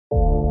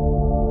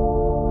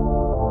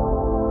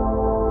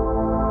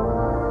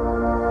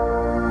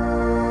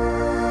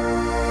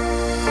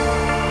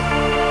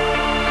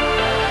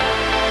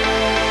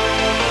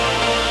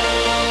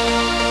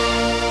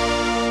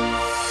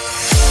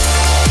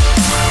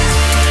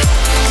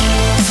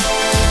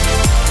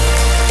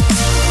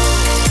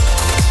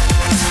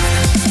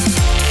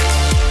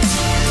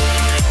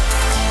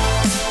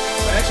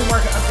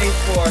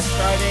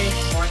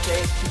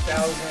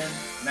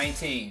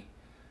19.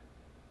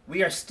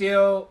 We are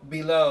still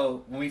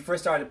below when we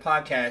first started the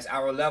podcast.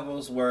 Our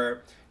levels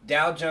were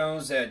Dow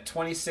Jones at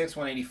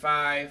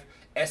 26,185,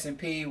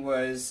 S&P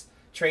was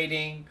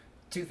trading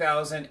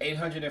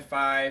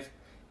 2,805,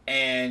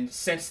 and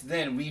since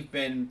then we've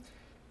been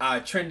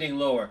trending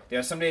lower. There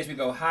are some days we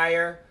go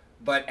higher,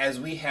 but as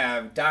we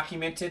have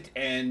documented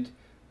and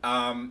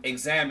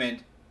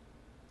examined,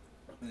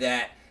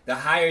 that the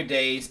higher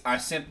days are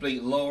simply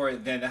lower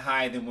than the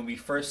high than when we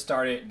first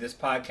started this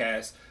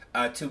podcast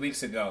 2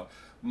 weeks ago.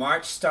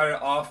 March started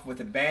off with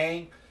a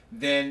bang,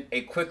 then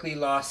it quickly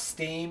lost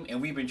steam,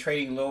 and we've been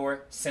trading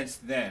lower since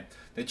then.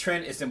 The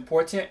trend is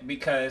important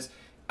because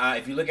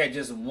if you look at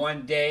just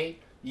one day,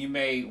 you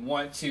may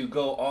want to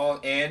go all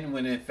in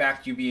when in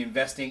fact you'd be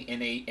investing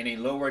in a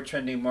lower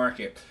trending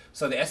market.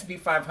 So the S&P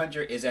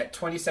 500 is at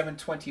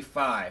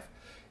 2725,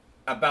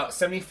 about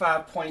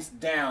 75 points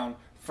down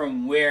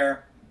from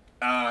where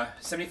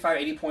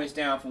 80 points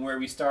down from where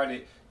we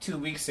started 2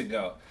 weeks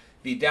ago.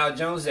 The Dow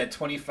Jones is at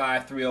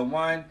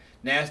 25,301.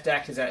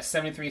 NASDAQ is at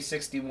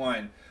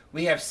 7361.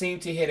 We have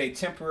seemed to hit a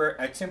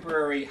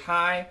temporary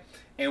high,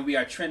 and we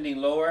are trending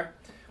lower.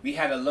 We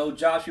had a low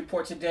jobs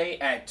report today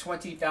at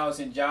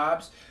 20,000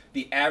 jobs.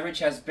 The average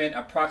has been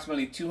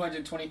approximately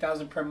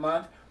 220,000 per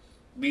month.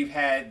 We've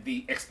had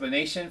the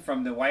explanation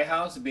from the White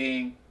House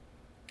being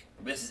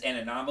this is an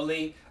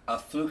anomaly, a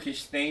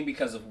flukish thing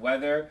because of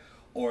weather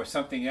or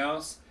something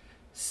else.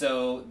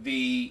 So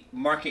the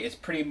market is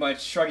pretty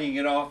much shrugging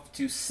it off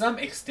to some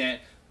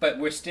extent, but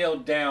we're still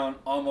down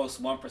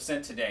almost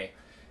 1% today.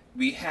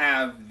 We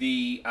have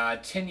the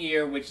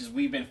 10-year, which is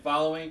we've been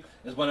following,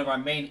 is one of our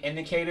main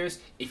indicators.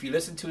 If you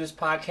listen to this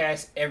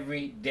podcast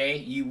every day,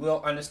 you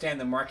will understand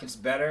the markets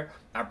better.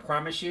 I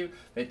promise you.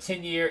 The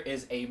 10-year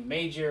is a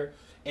major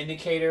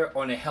indicator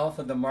on the health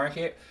of the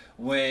market.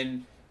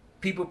 When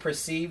people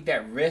perceive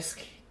that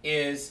risk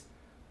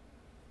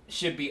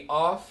should be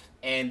off,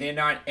 and they're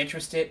not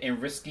interested in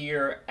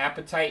riskier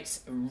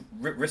appetites,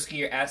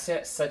 riskier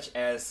assets such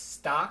as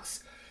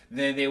stocks,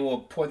 then they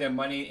will pour their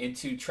money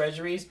into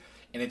treasuries,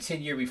 and the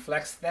 10-year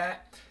reflects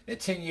that. The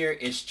 10-year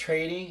is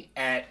trading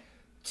at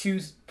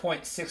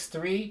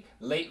 2.63.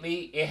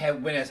 Lately, it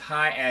had went as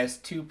high as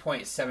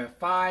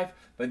 2.75,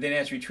 but then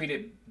has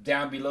retreated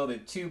down below the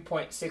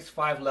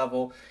 2.65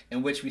 level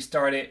in which we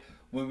started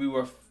when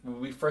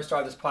we first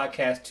started this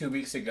podcast 2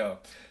 weeks ago.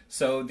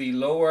 So the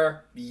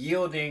lower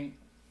yield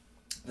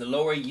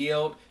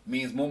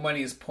means more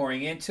money is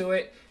pouring into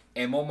it,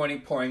 and more money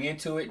pouring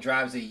into it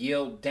drives the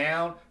yield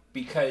down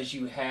because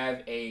you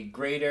have a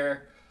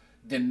greater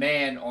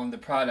demand on the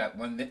product.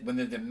 When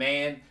the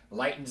demand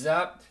lightens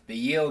up, the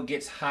yield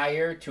gets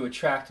higher to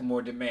attract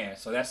more demand.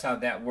 So that's how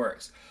that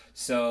works.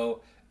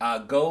 So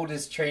gold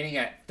is trading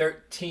at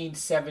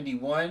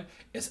 $1,371.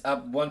 It's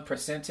up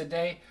 1%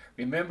 today.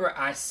 Remember,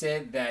 I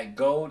said that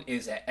gold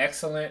is an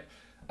excellent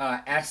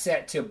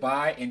asset to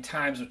buy in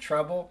times of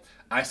trouble.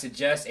 I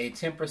suggest a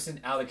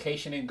 10%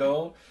 allocation in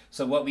gold.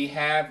 So what we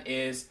have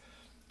is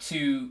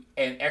an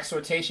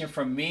exhortation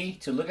from me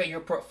to look at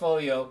your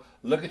portfolio,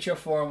 look at your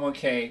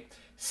 401k,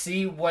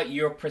 see what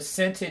your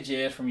percentage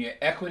is from your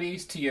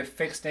equities to your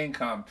fixed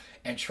income,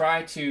 and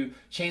try to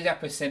change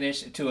that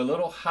percentage to a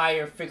little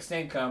higher fixed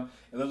income,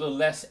 a little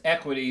less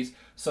equities,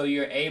 so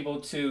you're able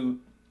to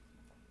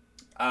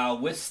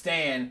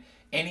withstand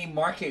any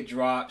market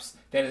drops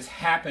that is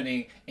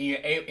happening,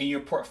 and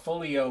your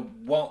portfolio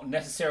won't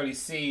necessarily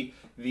see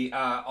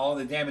all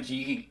the damage.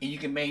 You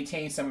can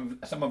maintain some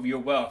of your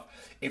wealth.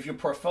 If your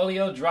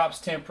portfolio drops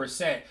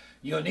 10%,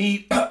 you'll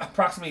need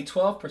approximately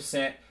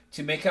 12%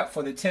 to make up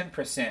for the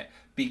 10%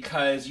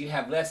 because you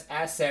have less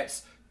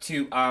assets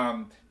to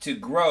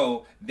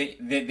grow.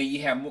 That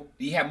you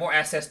have more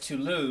assets to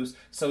lose.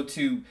 So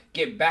to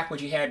get back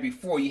what you had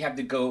before, you have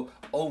to go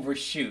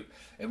overshoot.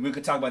 And we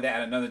could talk about that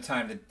at another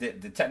time,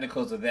 the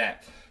technicals of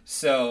that.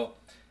 So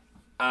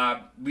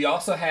we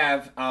also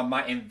have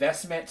my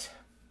investment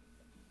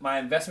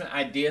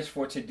ideas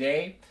for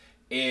today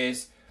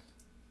is,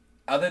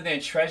 other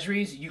than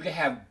treasuries, you can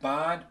have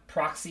bond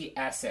proxy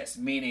assets,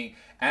 meaning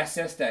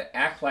assets that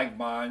act like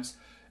bonds.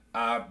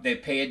 They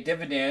pay a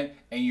dividend,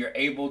 and you're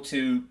able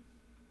to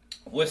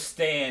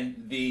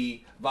withstand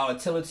the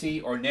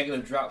volatility or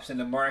negative drops in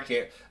the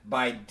market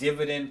by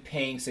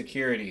dividend-paying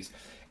securities.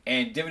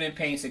 And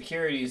dividend-paying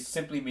securities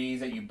simply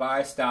means that you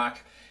buy stock,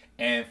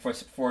 and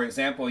for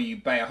example, you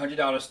buy a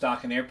 $100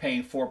 stock and they're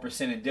paying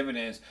 4% in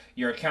dividends.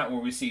 Your account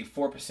will receive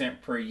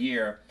 4% per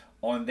year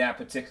on that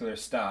particular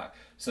stock.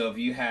 So if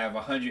you have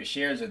 100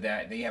 shares of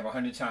that, then you have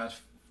 100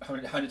 times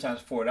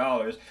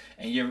 $4,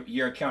 and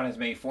your account has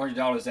made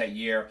 $400 that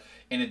year,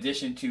 in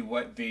addition to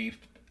what the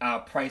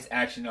price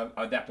action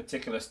of that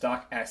particular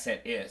stock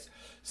asset is.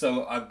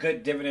 So a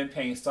good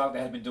dividend-paying stock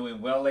that has been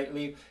doing well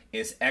lately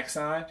is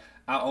Exxon.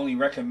 I only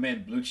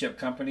recommend blue chip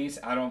companies.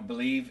 I don't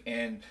believe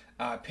in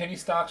penny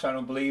stocks. I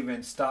don't believe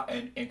in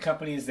in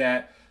companies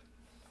that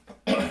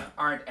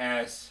aren't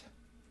as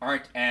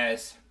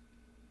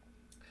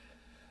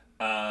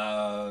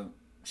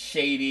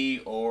shady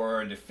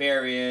or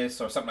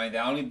nefarious or something like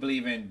that. I only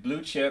believe in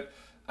blue chip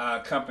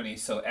company.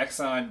 So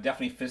Exxon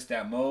definitely fits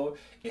that mold.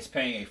 It's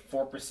paying a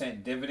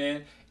 4%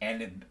 dividend,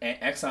 and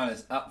Exxon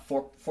is up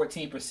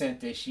 14%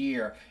 this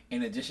year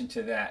in addition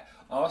to that.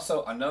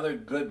 Also, another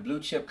good blue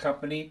chip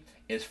company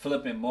is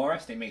Philip &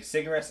 Morris. They make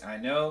cigarettes, I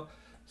know.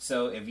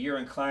 So if you're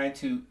inclined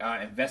to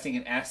investing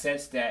in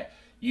assets that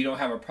you don't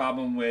have a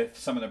problem with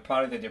some of the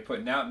product that they're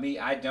putting out,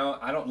 I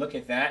don't look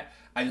at that.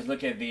 I just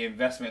look at the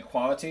investment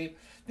quality.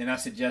 Then I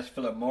suggest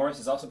Philip Morris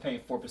is also paying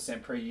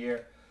 4% per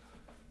year.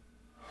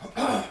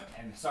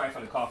 And sorry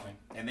for the coughing.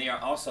 And they are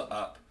also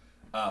up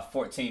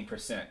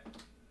 14%.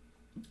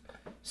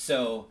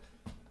 So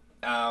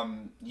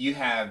you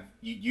have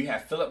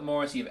Philip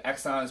Morris, you have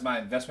Exxon as my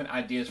investment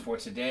ideas for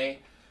today.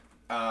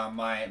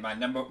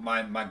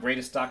 My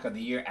greatest stock of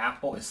the year,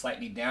 Apple, is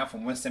slightly down from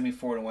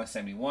 174 to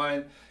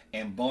 171,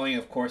 and Boeing,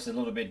 of course, is a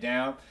little bit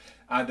down.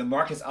 The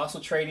market's also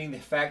trading the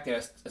fact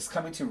that it's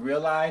coming to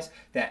realize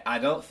that I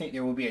don't think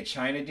there will be a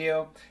China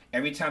deal.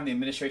 Every time the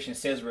administration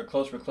says we're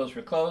close,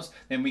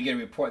 then we get a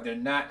report they're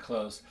not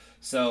close.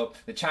 So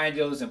the China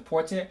deal is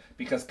important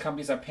because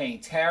companies are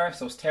paying tariffs.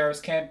 Those tariffs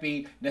can't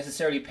be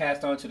necessarily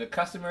passed on to the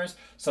customers.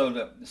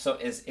 So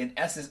it's in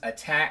essence a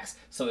tax.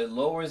 So it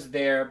lowers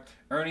their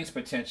earnings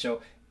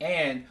potential.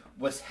 And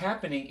what's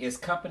happening is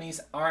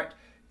companies aren't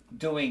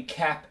doing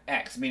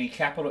CapEx, meaning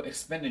capital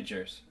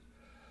expenditures.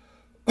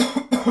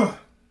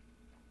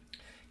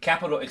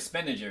 Capital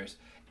expenditures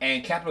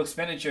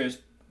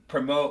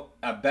promote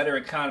a better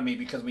economy,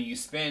 because when you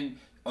spend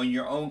on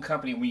your own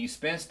company, when you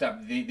spend stuff,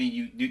 then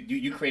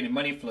you create a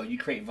money flow, you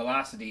create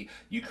velocity,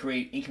 you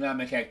create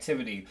economic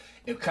activity.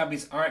 If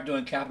companies aren't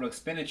doing capital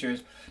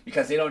expenditures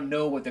because they don't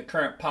know what the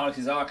current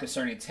policies are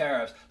concerning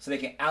tariffs, so they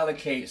can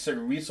allocate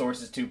certain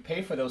resources to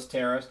pay for those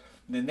tariffs,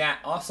 then that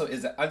also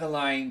is an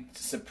underlying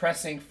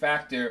suppressing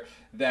factor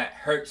that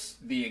hurts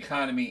the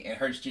economy and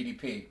hurts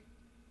GDP.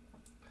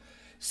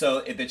 So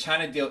if the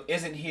China deal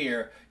isn't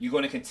here, you're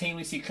going to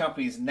continually see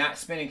companies not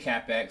spending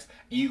CapEx,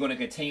 and you're going to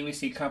continually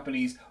see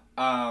companies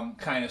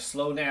kind of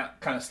slow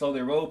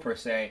their road per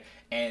se,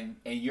 and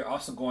you're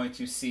also going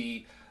to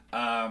see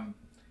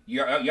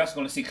you're also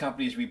going to see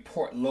companies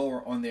report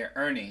lower on their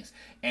earnings.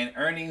 And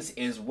earnings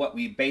is what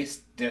we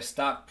base their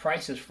stock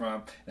prices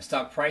from. The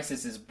stock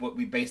prices is what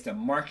we base the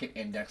market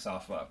index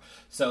off of.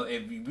 So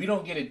if we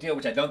don't get a deal,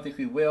 which I don't think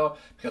we will,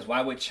 because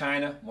why would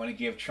China want to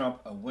give Trump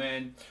a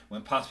win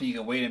when possibly you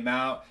can wait him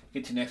out,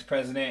 get to the next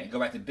president, and go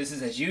back to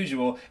business as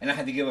usual and not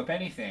have to give up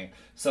anything?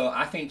 So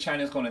I think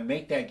China is going to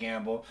make that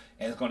gamble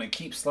and is going to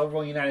keep slow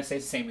rolling the United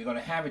States saying we're going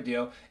to have a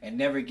deal and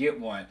never get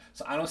one.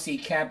 So I don't see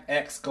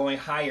CapEx going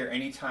higher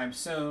anytime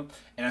soon,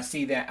 and I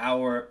see that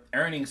our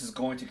earnings is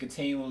going to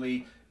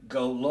continually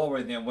go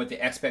lower than what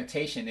the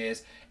expectation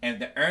is. And if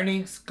the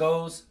earnings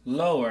goes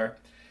lower,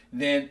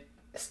 then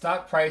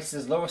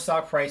lower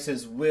stock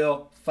prices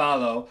will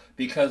follow,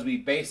 because we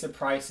base the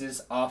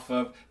prices off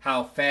of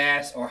how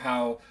fast or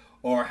how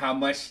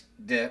much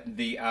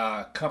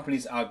the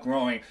companies are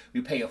growing.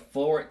 We pay a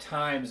 4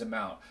 times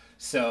amount.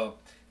 So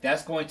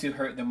that's going to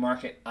hurt the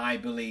market, I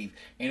believe.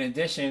 In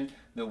addition,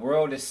 the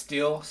world is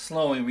still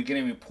slowing. We're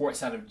getting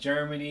reports out of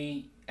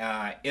Germany,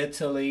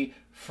 Italy,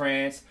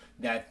 France,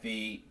 that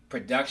the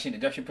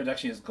industrial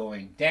production is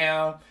going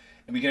down,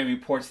 and we're getting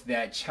reports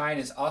that China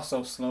is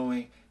also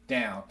slowing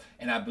down,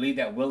 and I believe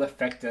that will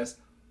affect us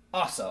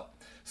also.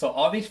 So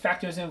all these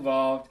factors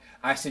involved,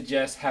 I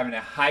suggest having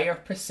a higher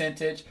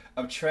percentage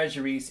of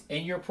treasuries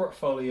in your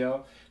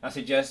portfolio. I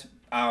suggest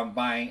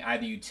buying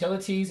either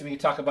utilities, and we're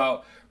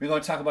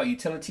going to talk about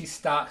utility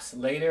stocks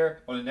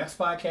later on the next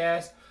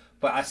podcast,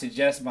 but I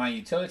suggest buying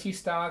utility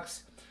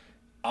stocks,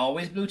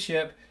 always blue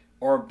chip,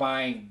 or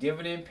buying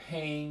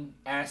dividend-paying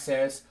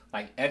assets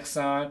like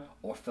Exxon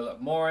or Philip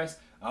Morris.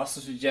 I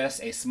also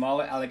suggest a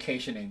smaller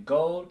allocation in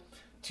gold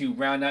to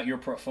round out your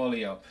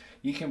portfolio.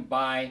 You can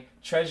buy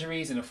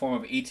treasuries in the form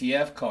of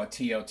ETF called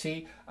TOT.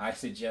 I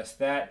suggest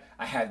that.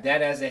 I have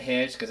that as a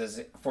hedge because,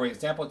 for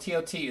example,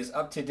 TOT is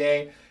up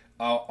today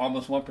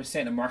almost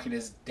 1%. The market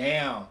is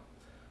down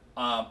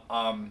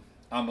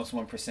almost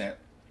 1%.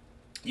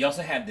 You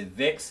also have the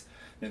VIX.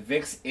 The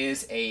VIX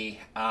is a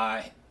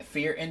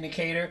fear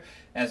indicator.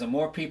 As the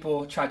more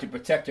people try to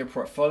protect their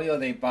portfolio,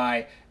 they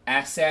buy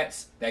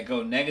assets that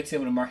go negative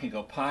and the market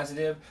go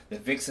positive. The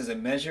VIX is a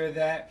measure of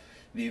that.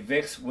 The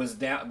VIX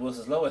was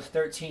as low as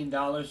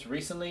 $13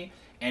 recently,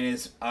 and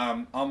is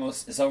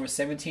it's over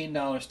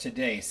 $17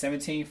 today,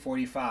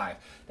 $17.45.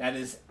 That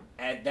is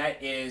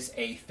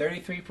a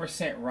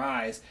 33%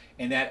 rise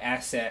in that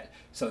asset.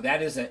 So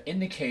that is an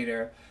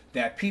indicator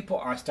that people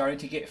are starting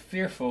to get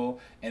fearful,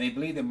 and they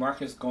believe the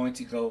market is going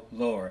to go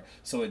lower.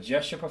 So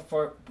adjust your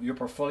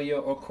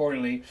portfolio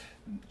accordingly.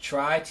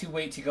 Try to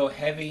wait to go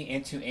heavy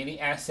into any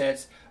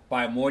assets.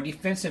 Buy more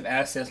defensive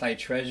assets like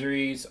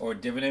treasuries or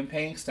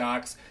dividend-paying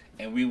stocks,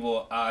 and we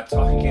will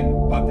talk again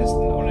about this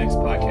on the next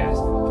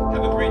podcast.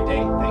 Have a great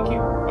day. Thank you.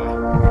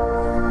 Bye.